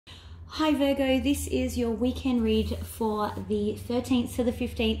Hi Virgo, this is your weekend read for the 13th to the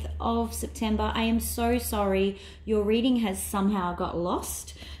 15th of September. I am so sorry your reading has somehow got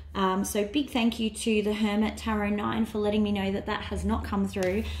lost. So big thank you to the Hermit Tarot 9 for letting me know that that has not come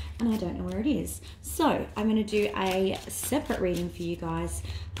through and I don't know where it is. So I'm going to do a separate reading for you guys.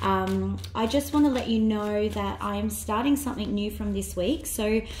 I just want to let you know that I am starting something new from this week.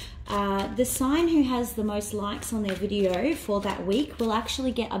 So the sign who has the most likes on their video for that week will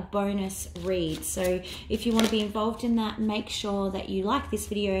actually get a bonus read. So if you want to be involved in that, make sure that you like this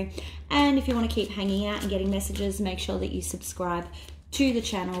video. And if you want to keep hanging out and getting messages, make sure that you subscribe to the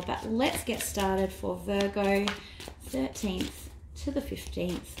channel. But let's get started for Virgo, 13th to the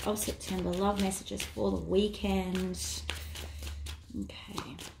 15th of September. Love messages for the weekend.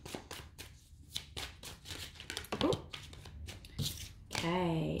 Okay. Ooh.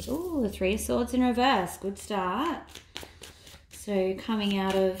 Okay. Oh, the Three of Swords in reverse. Good start. So coming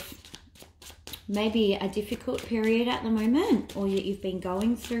out of maybe a difficult period at the moment, or that you've been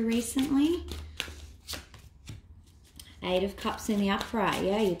going through recently. Eight of Cups in the upright.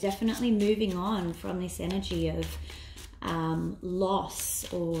 Yeah, you're definitely moving on from this energy of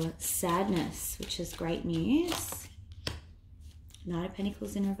loss or sadness, which is great news. Knight of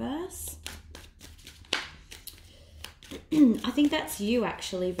Pentacles in reverse. I think that's you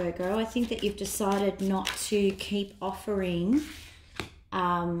actually, Virgo. I think that you've decided not to keep offering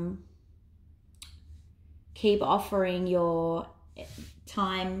your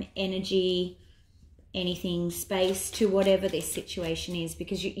time, energy, anything, space to whatever this situation is,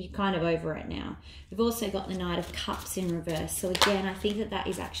 because you're kind of over it now. We've also got the Knight of Cups in reverse. So again, I think that that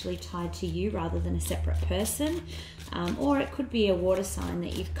is actually tied to you rather than a separate person. Or it could be a water sign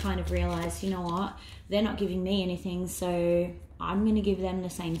that you've kind of realized, you know what, they're not giving me anything, so I'm going to give them the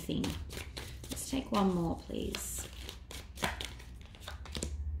same thing. Let's take one more, please.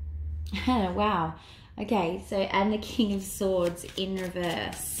 Wow. Okay, so, and the King of Swords in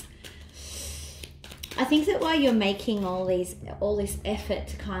reverse. I think that while you're making all this effort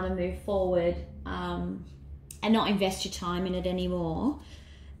to kind of move forward and not invest your time in it anymore,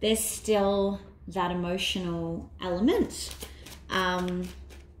 there's still that emotional element.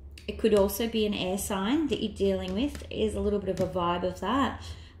 It could also be an air sign that you're dealing with. Is a little bit of a vibe of that.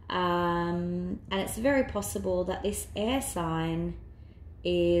 And it's very possible that this air sign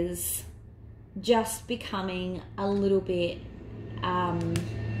is just becoming a little bit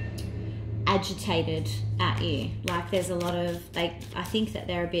agitated at you. Like there's a lot of, I think that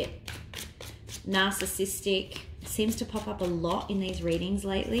they're a bit narcissistic. It seems to pop up a lot in these readings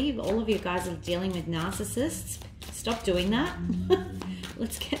lately. All of you guys are dealing with narcissists. Stop doing that.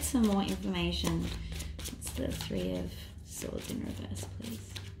 Let's get some more information. It's the Three of Swords in reverse, please.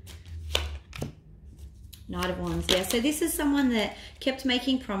 Knight of Wands. Yeah, so this is someone that kept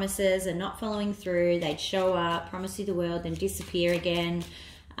making promises and not following through. They'd show up, promise you the world, then disappear again.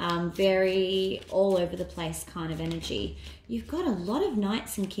 Very all over the place kind of energy. You've got a lot of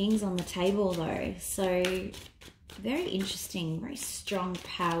Knights and Kings on the table though. So very interesting, very strong,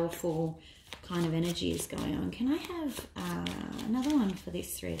 powerful kind of energy is going on. Can I have another one for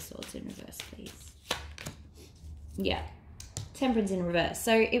this Three of Swords in reverse, please? Yeah. Temperance in reverse.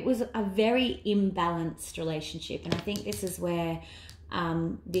 So it was a very imbalanced relationship, and I think this is where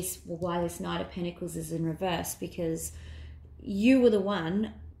why this Knight of Pentacles is in reverse, because you were the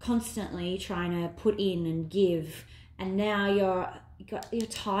one constantly trying to put in and give, and now you're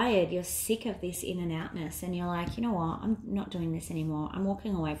tired, you're sick of this in and outness, and you're like, you know what, I'm not doing this anymore. I'm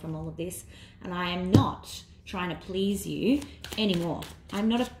walking away from all of this, and I am not trying to please you anymore. I'm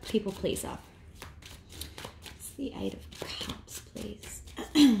not a people pleaser. It's the Eight of Cups, please.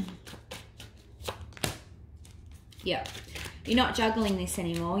 Yeah, you're not juggling this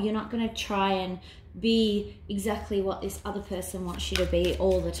anymore. You're not going to try and be exactly what this other person wants you to be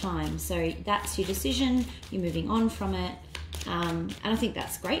all the time. So that's your decision. You're moving on from it. And I think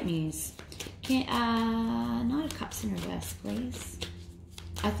that's great news. Knight of Cups in reverse, please.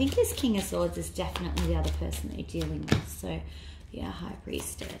 I think this King of Swords is definitely the other person that you're dealing with. So yeah, High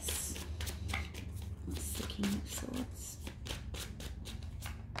Priestess. That's the King of Swords.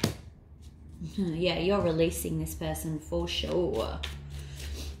 Yeah, you're releasing this person for sure.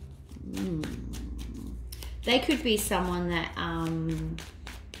 They could be someone that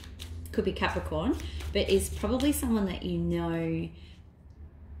could be Capricorn, but is probably someone that you know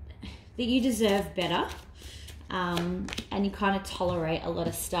that you deserve better, and you kind of tolerate a lot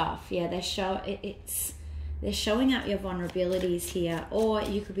of stuff. Yeah, they're showing up your vulnerabilities here, or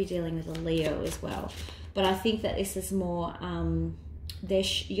you could be dealing with a Leo as well. But I think that this is more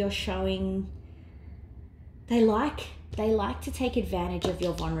you're showing they like to take advantage of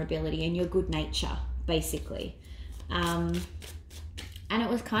your vulnerability and your good nature, basically. And it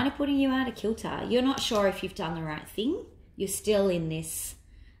was kind of putting you out of kilter. You're not sure if you've done the right thing. You're still in this,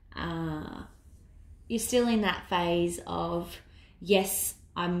 you're still in that phase of, yes,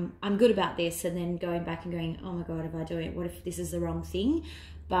 I'm good about this, and then going back and going, oh my God, if I do it, what if this is the wrong thing?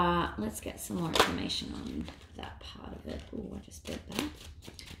 But let's get some more information on that part of it. Oh, I just bent that.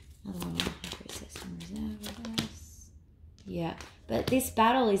 Another one, process and reserve. Yeah, but this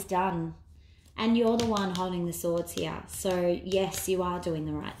battle is done, and you're the one holding the swords here. So yes, you are doing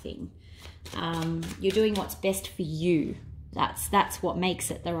the right thing. You're doing what's best for you. That's what makes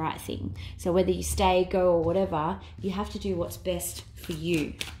it the right thing. So whether you stay, go, or whatever, you have to do what's best for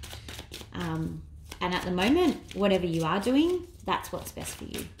you. And at the moment, whatever you are doing, that's what's best for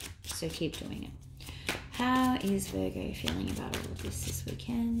you. So keep doing it. How is Virgo feeling about all of this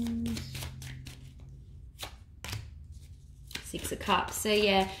weekend? Six of Cups. So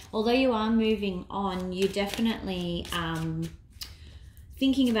yeah, although you are moving on, you're definitely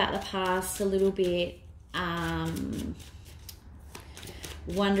thinking about the past a little bit,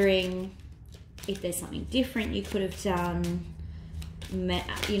 wondering if there's something different you could have done,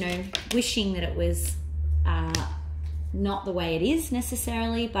 you know, wishing that it was not the way it is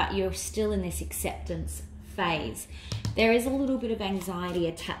necessarily, but you're still in this acceptance phase. There is a little bit of anxiety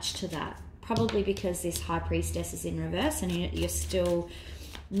attached to that, probably because this High Priestess is in reverse and you're still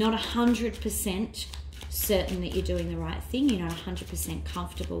not 100% certain that you're doing the right thing. You're not 100%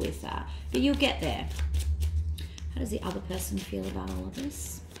 comfortable with that, but you'll get there. How does the other person feel about all of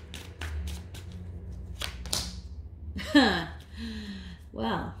this?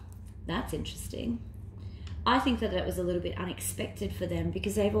 Well, that's interesting. I think that it was a little bit unexpected for them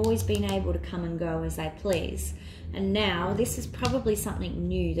because they've always been able to come and go as they please. And now this is probably something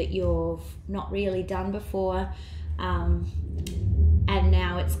new that you've not really done before. And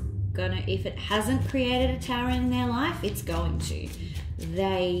now it's gonna, if it hasn't created a tower in their life, it's going to.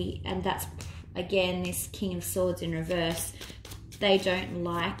 And that's, again, this King of Swords in reverse. They don't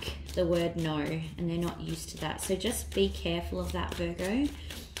like the word no, and they're not used to that. So just be careful of that, Virgo.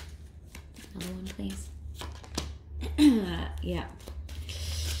 Another one, please. Yeah.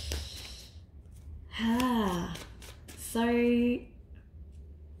 So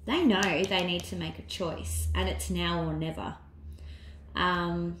they know they need to make a choice, and it's now or never.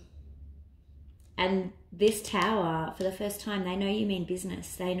 And this tower, for the first time, they know you mean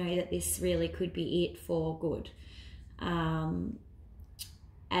business. They know that this really could be it for good.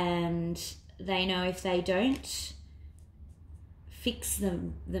 And they know if they don't fix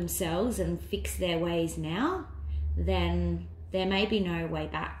themselves and fix their ways now, then there may be no way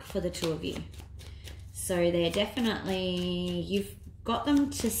back for the two of you. So they're definitely, you've got them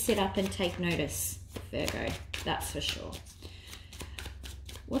to sit up and take notice, Virgo, that's for sure.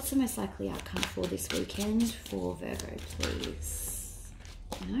 What's the most likely outcome for this weekend for Virgo, please?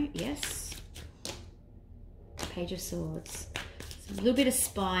 No, yes. Page of Swords. So a little bit of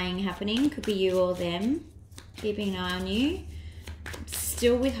spying happening, could be you or them, keeping an eye on you.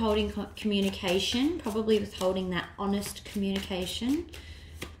 Still withholding communication, probably withholding that honest communication.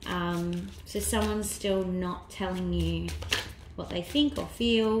 So someone's still not telling you what they think or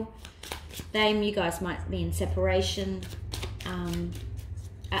feel. You guys might be in separation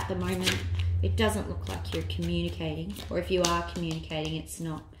at the moment. It doesn't look like you're communicating, or if you are communicating, it's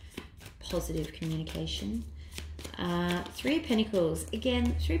not positive communication. Three of Pentacles.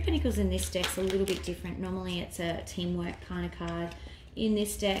 Again, Three of Pentacles in this deck's a little bit different. Normally it's a teamwork kind of card. In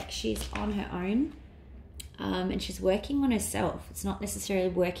this deck, she's on her own, and she's working on herself. It's not necessarily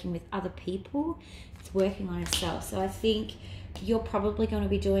working with other people, it's working on herself. So I think you're probably going to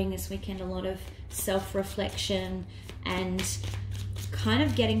be doing this weekend a lot of self-reflection and kind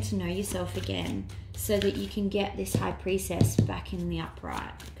of getting to know yourself again, so that you can get this High Priestess back in the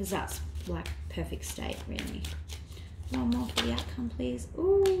upright, because that's like perfect state, really. One more for the outcome, please.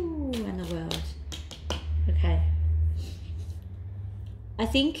 Ooh, and the World. Okay. I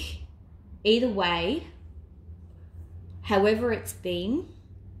think either way, however it's been,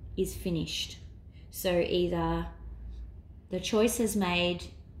 is finished. So either the choice is made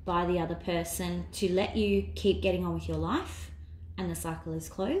by the other person to let you keep getting on with your life and the cycle is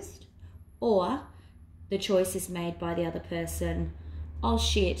closed, or the choice is made by the other person, oh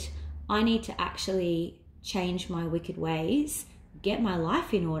shit, I need to actually change my wicked ways, get my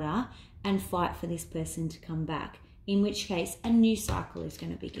life in order, and fight for this person to come back. In which case, a new cycle is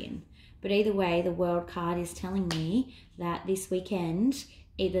going to begin. But either way, the World card is telling me that this weekend,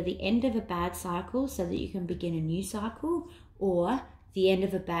 either the end of a bad cycle so that you can begin a new cycle, or the end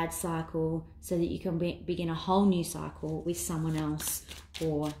of a bad cycle so that you can begin a whole new cycle with someone else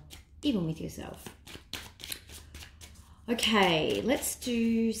or even with yourself. Okay, let's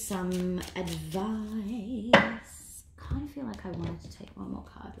do some advice. Kind of feel like I wanted to take one more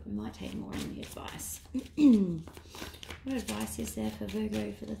card, but we might take more in the advice. What advice is there for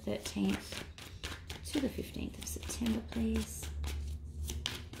Virgo for the 13th to the 15th of September, please?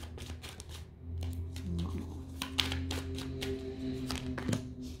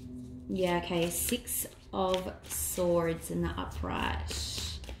 Yeah, okay, 6 of Swords in the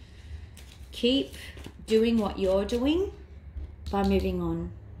upright. Keep doing what you're doing by moving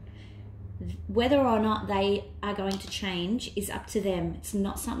on. Whether or not they are going to change is up to them. It's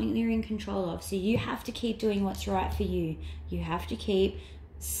not something they're in control of. So you have to keep doing what's right for you. You have to keep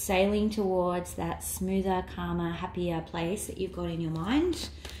sailing towards that smoother, calmer, happier place that you've got in your mind.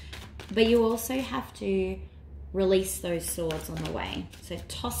 But you also have to release those swords on the way. So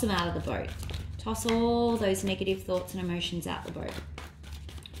toss them out of the boat. Toss all those negative thoughts and emotions out the boat.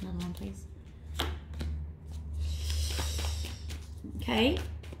 Another one, please. Okay.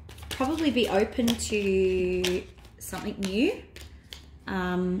 Probably be open to something new.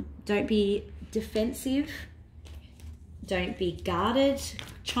 Don't be defensive. Don't be guarded.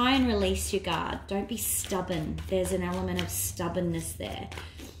 Try and release your guard. Don't be stubborn. There's an element of stubbornness there.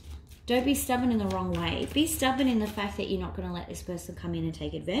 Don't be stubborn in the wrong way. Be stubborn in the fact that you're not going to let this person come in and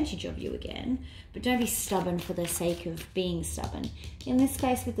take advantage of you again. But don't be stubborn for the sake of being stubborn. In this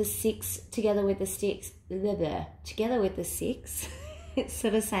case, with the 6 together with the 6, together with the 6, it's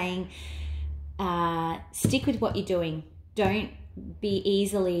sort of saying, stick with what you're doing. Don't be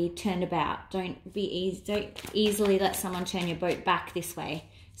easily turned about. Don't easily let someone turn your boat back this way.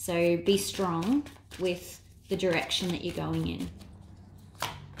 So be strong with the direction that you're going in.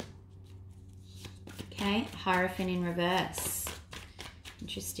 Okay, Hierophant in reverse.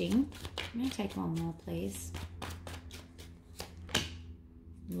 Interesting. I'm going to take one more, please.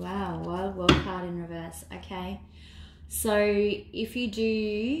 Wow, Wild World card in reverse. Okay. So if you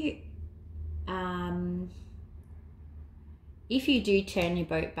do turn your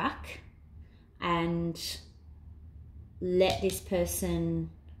boat back and let this person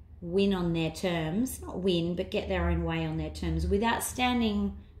win on their terms, not win, but get their own way on their terms without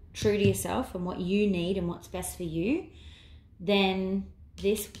standing true to yourself and what you need and what's best for you, then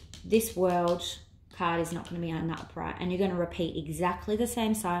this world card is not going to be upright, and you're going to repeat exactly the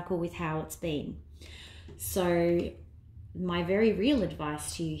same cycle with how it's been. So my very real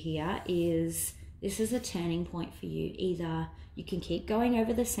advice to you here is this is a turning point for you. Either you can keep going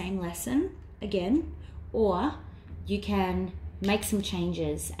over the same lesson again, or you can make some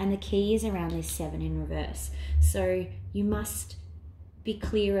changes. And the key is around this 7 in reverse. So you must be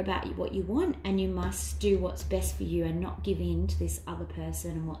clear about what you want, and you must do what's best for you and not give in to this other person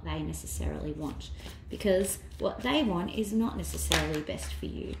and what they necessarily want, because what they want is not necessarily best for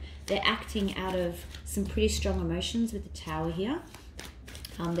you. They're acting out of some pretty strong emotions with the Tower here.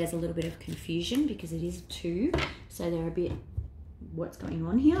 There's a little bit of confusion because it is 2, so they're a bit, what's going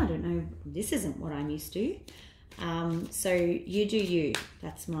on here? I don't know, this isn't what I'm used to. So you do you,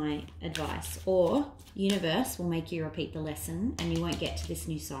 that's my advice. Or universe will make you repeat the lesson and you won't get to this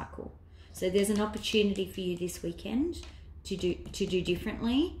new cycle. So there's an opportunity for you this weekend to do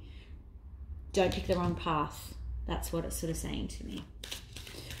differently. Don't pick the wrong path. That's what it's sort of saying to me.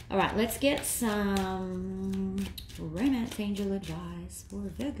 All right, let's get some romance angel advice for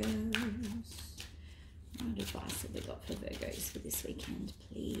Virgos. What advice have we got for Virgos for this weekend,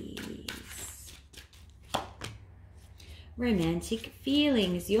 please? Romantic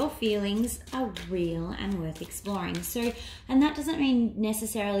feelings. Your feelings are real and worth exploring. So, and that doesn't mean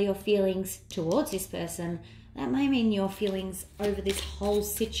necessarily your feelings towards this person. That may mean your feelings over this whole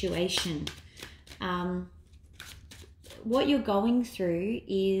situation. What you're going through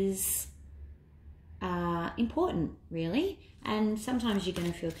is important, really. And sometimes you're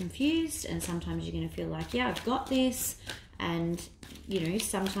going to feel confused, and sometimes you're going to feel like, yeah, I've got this. And, you know,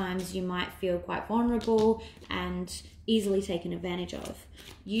 sometimes you might feel quite vulnerable and easily taken advantage of.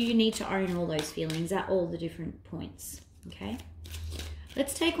 You need to own all those feelings at all the different points, okay?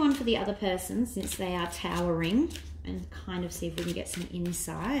 Let's take one for the other person, since they are towering, and kind of see if we can get some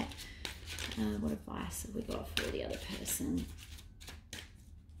insight. What advice have we got for the other person?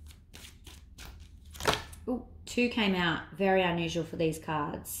 Oh, 2 came out. Very unusual for these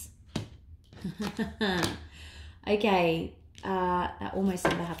cards. Okay, that almost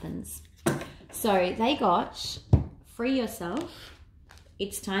never happens. So they got, free yourself.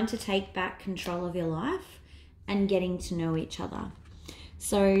 It's time to take back control of your life and getting to know each other.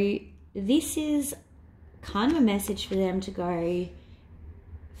 So this is kind of a message for them to go,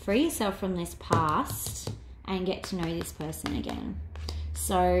 free yourself from this past and get to know this person again.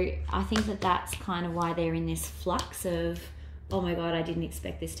 So I think that that's kind of why they're in this flux of, oh my God, I didn't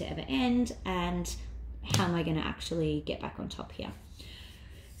expect this to ever end, and how am I going to actually get back on top here?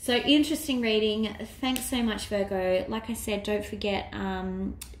 So interesting reading. Thanks so much, Virgo. Like I said, don't forget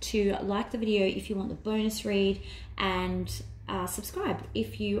to like the video if you want the bonus read, and subscribe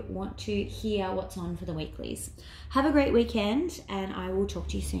if you want to hear what's on for the weeklies. Have a great weekend, and I will talk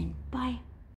to you soon. Bye.